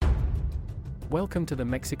Welcome to the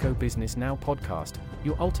Mexico Business Now podcast,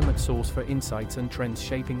 your ultimate source for insights and trends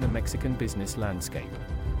shaping the Mexican business landscape.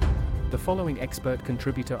 The following expert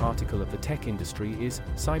contributor article of the tech industry is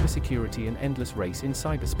Cybersecurity: An Endless Race in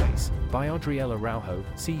Cyberspace, by Adriel Araujo,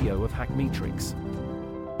 CEO of Hackmetrix.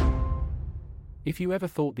 If you ever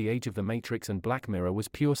thought the age of the Matrix and Black Mirror was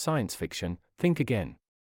pure science fiction, think again.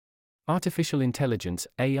 Artificial intelligence,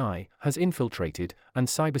 AI, has infiltrated, and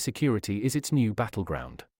cybersecurity is its new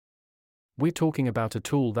battleground. We're talking about a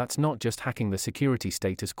tool that's not just hacking the security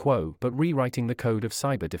status quo but rewriting the code of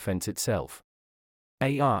cyber defense itself.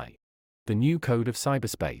 AI. The new code of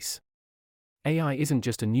cyberspace. AI isn't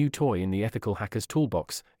just a new toy in the ethical hacker's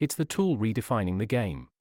toolbox, it's the tool redefining the game.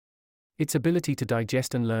 Its ability to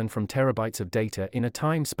digest and learn from terabytes of data in a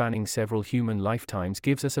time spanning several human lifetimes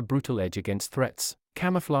gives us a brutal edge against threats.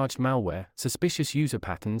 Camouflaged malware, suspicious user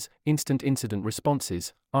patterns, instant incident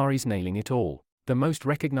responses, AI's nailing it all. The most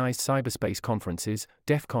recognized cyberspace conferences,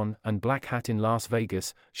 DEF CON and Black Hat in Las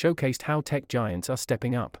Vegas, showcased how tech giants are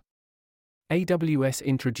stepping up. AWS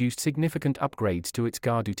introduced significant upgrades to its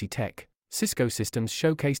GuardDuty tech. Cisco Systems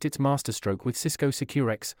showcased its masterstroke with Cisco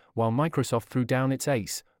SecureX, while Microsoft threw down its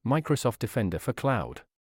ace, Microsoft Defender for Cloud.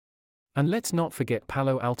 And let's not forget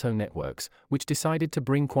Palo Alto Networks, which decided to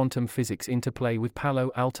bring quantum physics into play with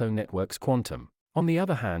Palo Alto Networks Quantum. On the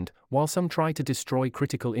other hand, while some try to destroy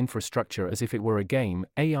critical infrastructure as if it were a game,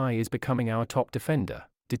 AI is becoming our top defender,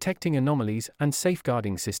 detecting anomalies and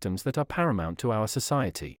safeguarding systems that are paramount to our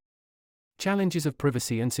society. Challenges of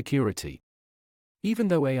privacy and security. Even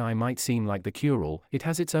though AI might seem like the cure-all, it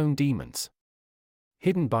has its own demons.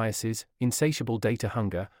 Hidden biases, insatiable data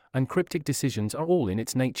hunger, and cryptic decisions are all in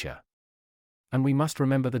its nature. And we must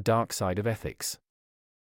remember the dark side of ethics.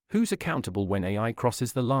 Who's accountable when AI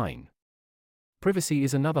crosses the line? Privacy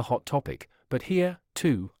is another hot topic, but here,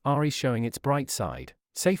 too, AI is showing its bright side,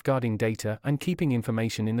 safeguarding data and keeping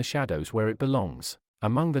information in the shadows where it belongs.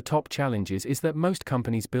 Among the top challenges is that most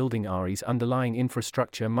companies building AI's underlying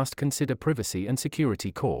infrastructure must consider privacy and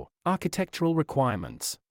security core architectural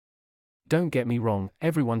requirements. Don't get me wrong,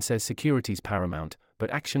 everyone says security's paramount, but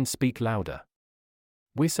actions speak louder.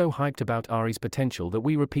 We're so hyped about AI's potential that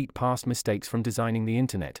we repeat past mistakes from designing the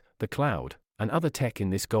internet, the cloud, and other tech in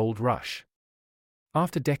this gold rush.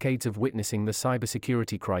 After decades of witnessing the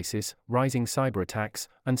cybersecurity crisis, rising cyber attacks,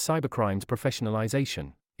 and cybercrimes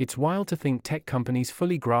professionalization, it's wild to think tech companies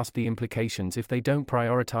fully grasp the implications if they don't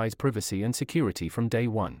prioritize privacy and security from day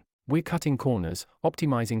one. We're cutting corners,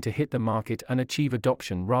 optimizing to hit the market and achieve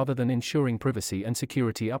adoption rather than ensuring privacy and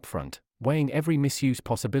security upfront, weighing every misuse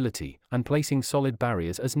possibility, and placing solid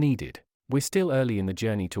barriers as needed. We're still early in the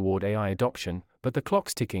journey toward AI adoption, but the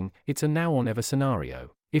clock's ticking. It's a now or never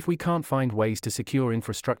scenario. If we can't find ways to secure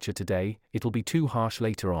infrastructure today, it'll be too harsh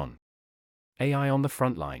later on. AI on the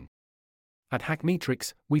front line. At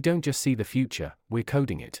Hackmetrix, we don't just see the future, we're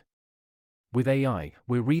coding it. With AI,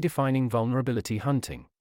 we're redefining vulnerability hunting.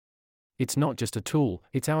 It's not just a tool,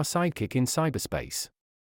 it's our sidekick in cyberspace.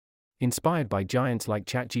 Inspired by giants like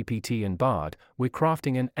ChatGPT and Bard, we're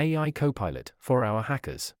crafting an AI copilot for our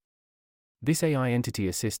hackers. This AI entity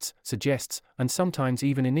assists, suggests, and sometimes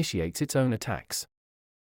even initiates its own attacks.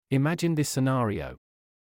 Imagine this scenario.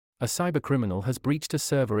 A cybercriminal has breached a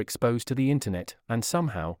server exposed to the internet, and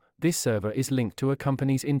somehow, this server is linked to a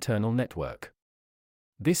company's internal network.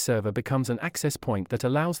 This server becomes an access point that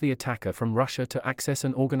allows the attacker from Russia to access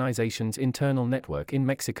an organization's internal network in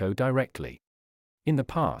Mexico directly. In the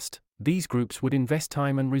past, these groups would invest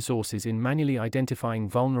time and resources in manually identifying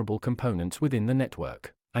vulnerable components within the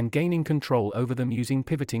network, and gaining control over them using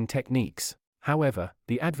pivoting techniques. However,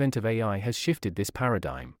 the advent of AI has shifted this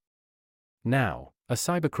paradigm. Now, a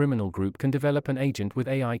cybercriminal group can develop an agent with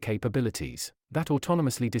AI capabilities that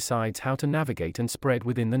autonomously decides how to navigate and spread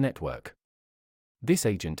within the network. This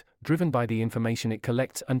agent, driven by the information it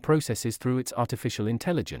collects and processes through its artificial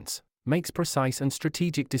intelligence, makes precise and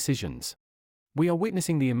strategic decisions. We are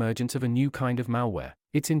witnessing the emergence of a new kind of malware.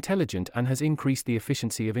 It's intelligent and has increased the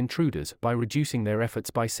efficiency of intruders by reducing their efforts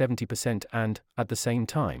by 70% and, at the same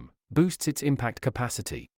time, boosts its impact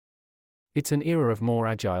capacity. It's an era of more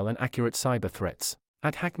agile and accurate cyber threats.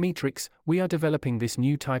 At Hackmetrix, we are developing this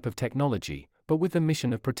new type of technology, but with the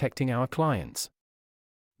mission of protecting our clients.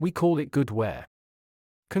 We call it goodware.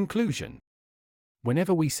 Conclusion.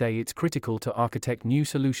 Whenever we say it's critical to architect new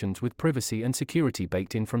solutions with privacy and security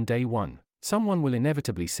baked in from day one, someone will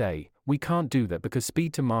inevitably say, we can't do that because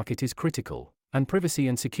speed to market is critical, and privacy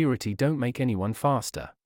and security don't make anyone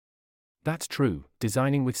faster. That's true,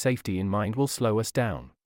 designing with safety in mind will slow us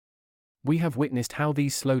down. We have witnessed how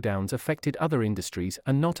these slowdowns affected other industries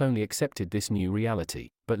and not only accepted this new reality,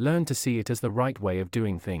 but learned to see it as the right way of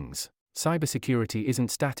doing things. Cybersecurity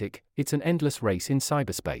isn't static, it's an endless race in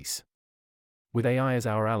cyberspace. With AI as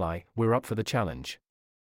our ally, we're up for the challenge.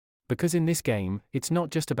 Because in this game, it's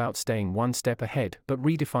not just about staying one step ahead, but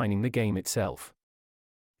redefining the game itself.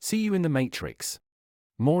 See you in the Matrix.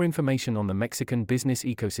 More information on the Mexican business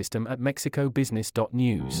ecosystem at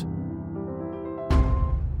mexicobusiness.news.